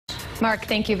Mark,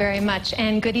 thank you very much,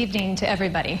 and good evening to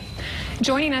everybody.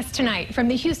 Joining us tonight from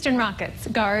the Houston Rockets,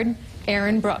 guard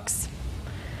Aaron Brooks.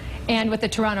 And with the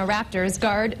Toronto Raptors,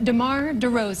 guard DeMar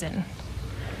DeRozan.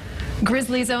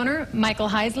 Grizzlies owner Michael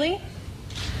Heisley,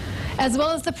 as well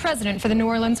as the president for the New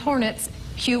Orleans Hornets,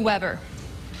 Hugh Weber.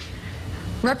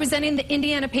 Representing the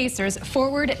Indiana Pacers,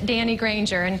 forward Danny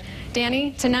Granger. And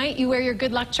Danny, tonight you wear your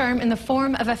good luck charm in the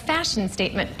form of a fashion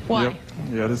statement. Why? Yep.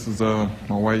 Yeah, this is my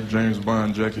white James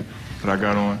Bond jacket that I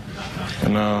got on.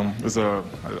 And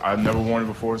I've never worn it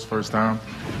before, it's the first time.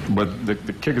 But the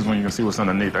kick is when you can see what's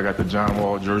underneath. I got the John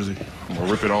Wall jersey. I'm going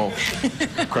to rip it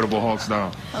off. Incredible Hulk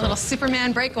style. A little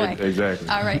Superman breakaway. Exactly.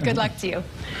 All right, good luck to you.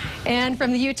 And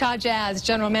from the Utah Jazz,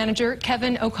 general manager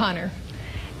Kevin O'Connor.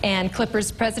 And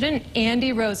Clippers president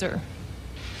Andy Roser.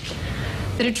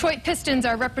 The Detroit Pistons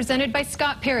are represented by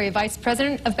Scott Perry, vice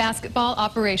president of basketball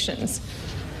operations.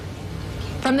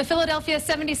 From the Philadelphia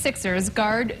 76ers,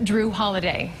 guard Drew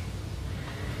Holiday.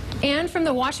 And from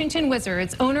the Washington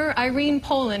Wizards, owner Irene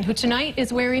Poland, who tonight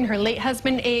is wearing her late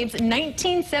husband Abe's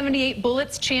 1978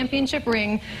 Bullets championship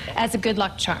ring as a good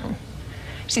luck charm.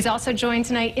 She's also joined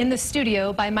tonight in the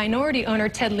studio by minority owner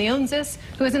Ted Leonsis,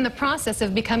 who is in the process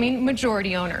of becoming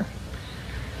majority owner.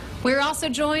 We're also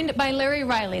joined by Larry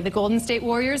Riley, the Golden State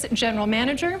Warriors general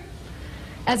manager,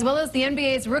 as well as the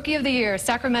NBA's Rookie of the Year,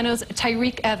 Sacramento's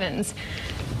Tyreke Evans.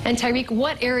 And Tyreke,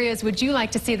 what areas would you like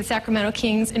to see the Sacramento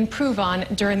Kings improve on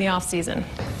during the offseason?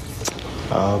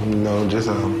 No, just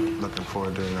looking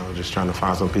forward to, just trying to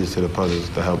find some pieces to the puzzles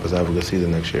to help us have a good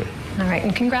season next year. All right,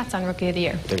 and congrats on Rookie of the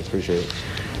Year. Thanks, appreciate it.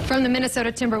 From the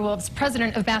Minnesota Timberwolves,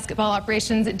 president of basketball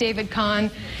operations, David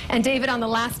Kahn. And David, on the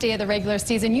last day of the regular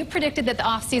season, you predicted that the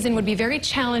offseason would be very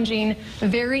challenging,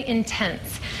 very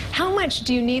intense. How much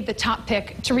do you need the top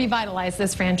pick to revitalize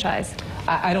this franchise?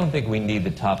 I don't think we need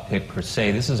the top pick per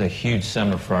se. This is a huge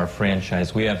summer for our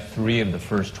franchise. We have 3 of the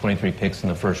first 23 picks in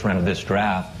the first round of this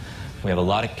draft. We have a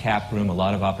lot of cap room, a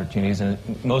lot of opportunities, and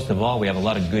most of all, we have a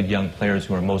lot of good young players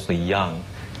who are mostly young.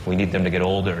 We need them to get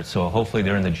older, so hopefully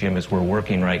they're in the gym as we're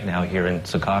working right now here in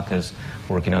Secaucus,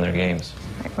 working on their games.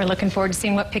 We're looking forward to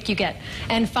seeing what pick you get.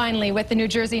 And finally, with the New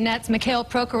Jersey Nets, Mikhail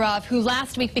Prokhorov, who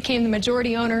last week became the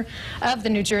majority owner of the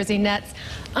New Jersey Nets.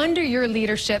 Under your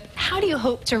leadership, how do you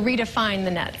hope to redefine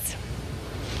the Nets?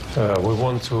 We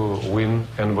want to win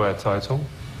NBA title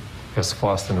as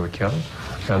fast as we can,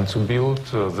 and to build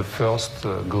the first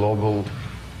global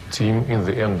team in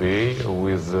the NBA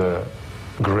with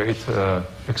great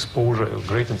exposure,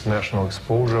 great international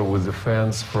exposure with the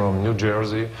fans from New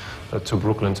Jersey to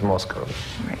Brooklyn to Moscow. All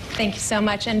right. Thank you so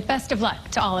much, and best of luck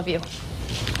to all of you.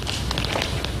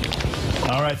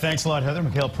 All right, thanks a lot, Heather.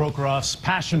 Mikhail Prokhorov's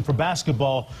passion for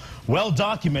basketball, well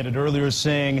documented earlier,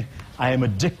 saying, "I am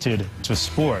addicted to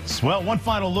sports." Well, one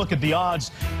final look at the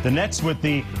odds. The Nets with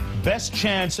the best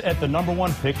chance at the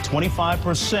 #1 pick,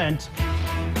 25%,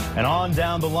 and on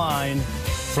down the line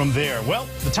from there. Well,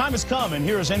 the time has come, and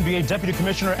here is NBA Deputy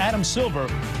Commissioner Adam Silver,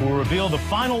 who will reveal the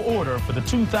final order for the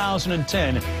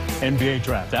 2010 NBA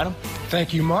Draft. Adam?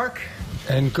 Thank you, Mark,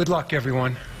 and good luck,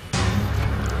 everyone.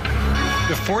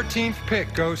 The 14th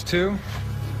pick goes to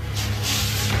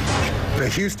the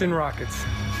Houston Rockets.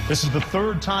 This is the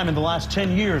 3rd time in the last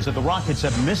 10 years that the Rockets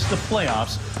have missed the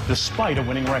playoffs despite a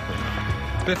winning record.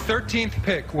 The 13th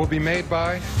pick will be made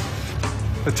by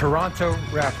the Toronto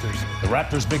Raptors. The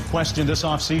Raptors' big question this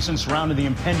offseason surrounding the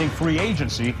impending free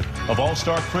agency of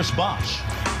All-Star Chris Bosh.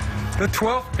 The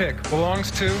 12th pick belongs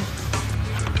to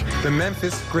the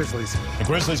Memphis Grizzlies. The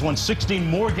Grizzlies won 16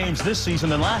 more games this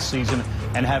season than last season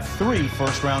and have 3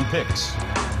 first-round picks.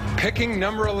 Picking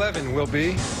number 11 will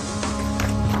be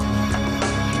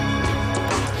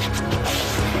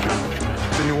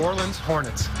the New Orleans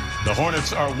Hornets. The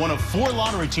Hornets are one of 4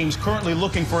 lottery teams currently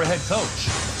looking for a head coach.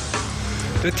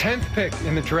 The 10th pick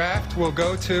in the draft will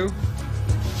go to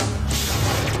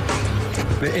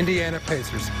the Indiana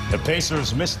Pacers. The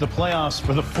Pacers missed the playoffs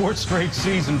for the 4th straight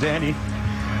season, Danny.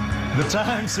 The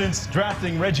time since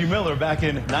drafting Reggie Miller back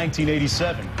in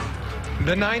 1987.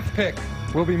 The 9th pick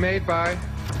will be made by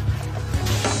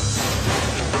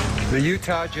the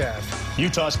Utah Jazz.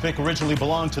 Utah's pick originally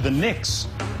belonged to the Knicks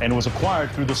and was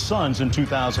acquired through the Suns in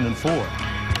 2004.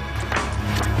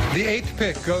 The 8th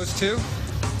pick goes to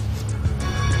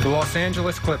the Los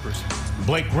Angeles Clippers.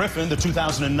 Blake Griffin, the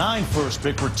 2009 first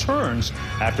pick, returns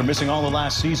after missing all of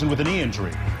last season with a knee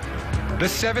injury. The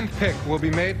 7th pick will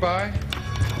be made by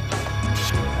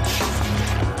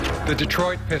the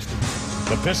Detroit Pistons.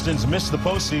 The Pistons missed the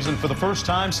postseason for the first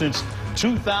time since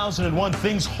 2001.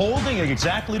 Things holding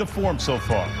exactly to form so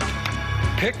far.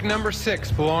 Pick number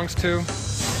 6 belongs to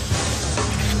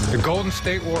the Golden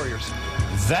State Warriors.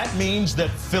 That means that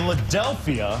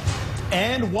Philadelphia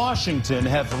and Washington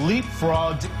have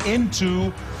leapfrogged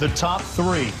into the top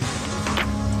 3.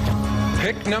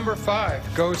 Pick number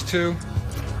 5 goes to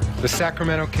the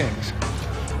Sacramento Kings.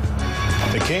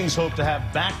 The Kings hope to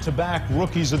have back-to-back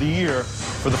Rookies of the Year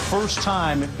for the first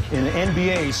time in the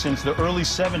NBA since the early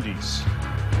 70s.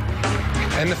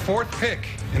 And the 4th pick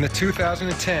in the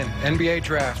 2010 NBA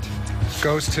Draft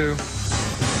goes to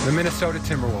the Minnesota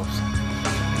Timberwolves.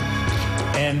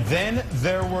 And then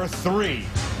there were 3.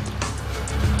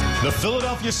 The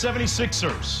Philadelphia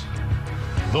 76ers,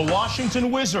 the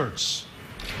Washington Wizards,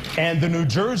 and the New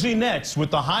Jersey Nets,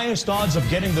 with the highest odds of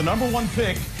getting the number 1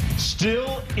 pick,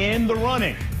 still in the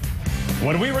running.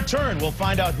 When we return, we'll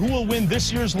find out who will win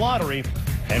this year's lottery,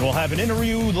 and we'll have an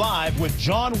interview live with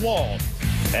John Wall.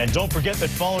 And don't forget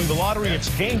that following the lottery, it's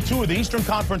Game 2 of the Eastern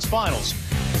Conference Finals.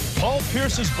 Paul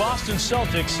Pierce's Boston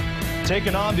Celtics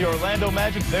taking on the Orlando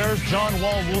Magic. There's John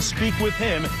Wall. We'll speak with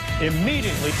him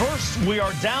immediately. First, we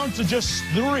are down to just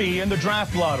 3 in the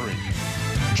draft lottery.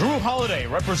 Drew Holiday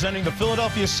representing the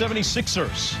Philadelphia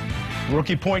 76ers.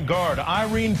 Rookie point guard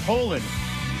Irene Poland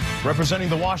representing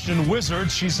the Washington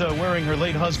Wizards. She's wearing her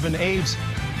late husband Abe's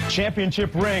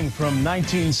championship ring from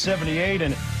 1978.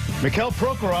 And Mikhail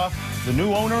Prokhorov, the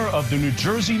new owner of the New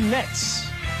Jersey Nets.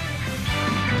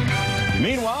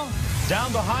 Meanwhile,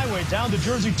 down the highway, down the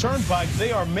Jersey Turnpike,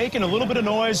 they are making a little bit of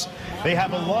noise. They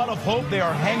have a lot of hope. They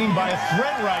are hanging by a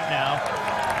thread right now,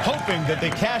 hoping that they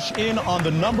cash in on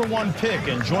the number 1 pick.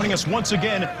 And joining us once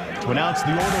again to announce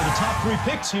the order of the top 3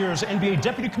 picks, here is NBA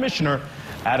Deputy Commissioner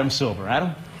Adam Silver.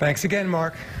 Adam? Thanks again,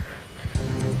 Mark.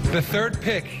 The 3rd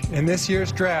pick in this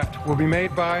year's draft will be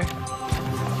made by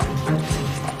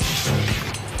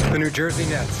the New Jersey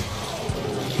Nets.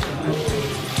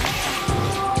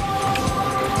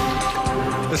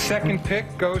 The 2nd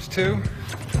pick goes to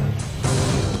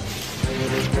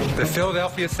the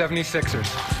Philadelphia 76ers.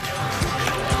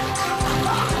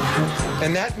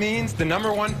 And that means the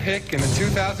number 1 pick in the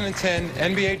 2010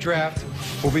 NBA Draft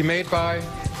will be made by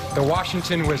the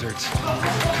Washington Wizards. Well,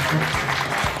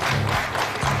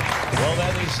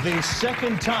 that is the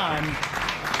 2nd time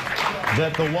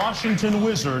that the Washington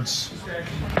Wizards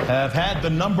have had the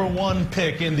number 1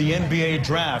 pick in the NBA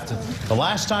Draft. The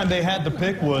last time they had the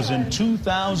pick was in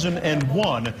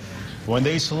 2001 when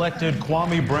they selected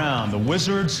Kwame Brown. The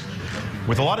Wizards,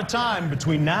 with a lot of time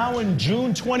between now and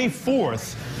June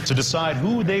 24th to decide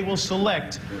who they will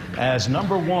select as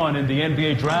number 1 in the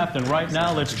NBA Draft. And right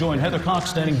now, let's join Heather Cox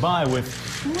standing by with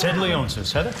Ted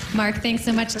Leonsis. Heather? Mark, thanks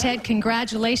so much, Ted.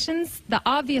 Congratulations. The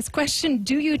obvious question,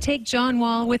 do you take John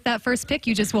Wall with that first pick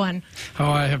you just won?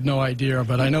 Oh, I have no idea,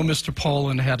 but I know Mr.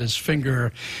 Poland had his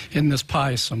finger in this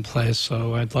pie someplace,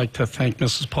 so I'd like to thank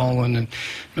Mrs. Poland and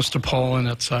Mr. Poland.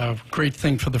 It's a great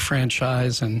thing for the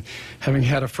franchise, and having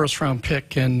had a first-round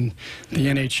pick in the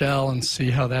NHL and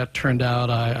see how that turned out,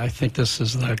 I think this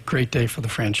is a great day for the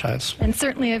franchise. And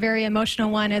certainly a very emotional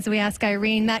one as we ask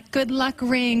Irene. That good luck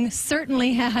ring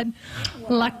certainly had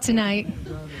luck tonight.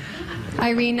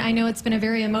 Irene, I know it's been a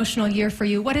very emotional year for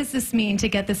you. What does this mean to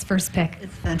get this first pick?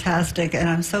 It's fantastic, and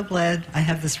I'm so glad I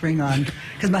have this ring on,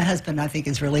 because my husband, I think,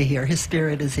 is really here. His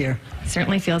spirit is here.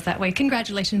 Certainly feels that way.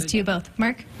 Congratulations to you both.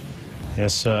 Mark?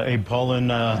 Yes, Abe Pollin,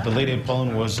 the late Abe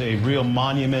Pollin was a real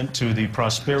monument to the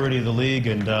prosperity of the league,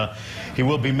 and he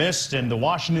will be missed. And the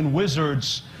Washington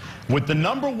Wizards, with the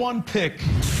number 1 pick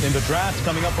in the draft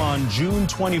coming up on June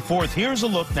 24th. Here's a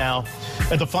look now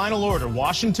at the final order.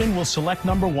 Washington will select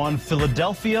number 1,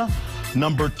 Philadelphia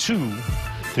number 2.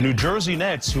 The New Jersey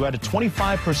Nets, who had a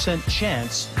 25%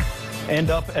 chance, end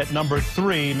up at number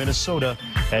 3, Minnesota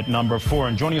at number 4.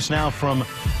 And joining us now from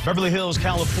Beverly Hills,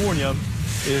 California,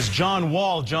 is John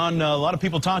Wall. John, a lot of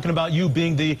people talking about you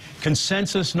being the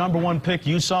consensus number 1 pick.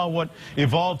 You saw what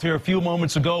evolved here a few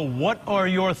moments ago. What are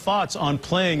your thoughts on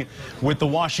playing with the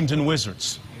Washington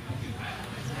Wizards?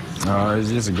 It's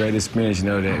just a great experience, you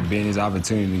know, that being this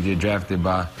opportunity to get drafted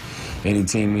by any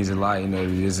team means a lot. You know,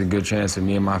 it's a good chance for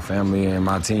me and my family and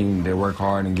my team to work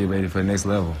hard and get ready for the next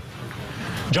level.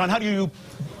 John, how do you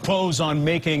pose on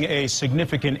making a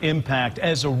significant impact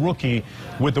as a rookie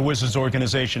with the Wizards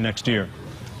organization next year?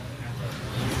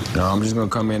 No, I'm just going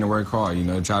to come in and work hard, you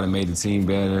know, try to make the team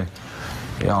better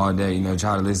all day, you know,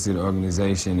 try to listen to the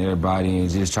organization, everybody, and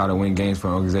just try to win games for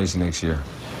the organization next year.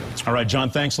 All right, John,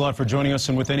 thanks a lot for joining us,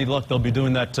 and with any luck, they'll be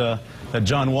doing that, that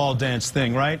John Wall dance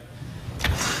thing, right?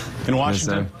 In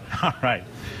Washington? Yes, sir. All right.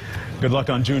 Good luck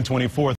on June 24th.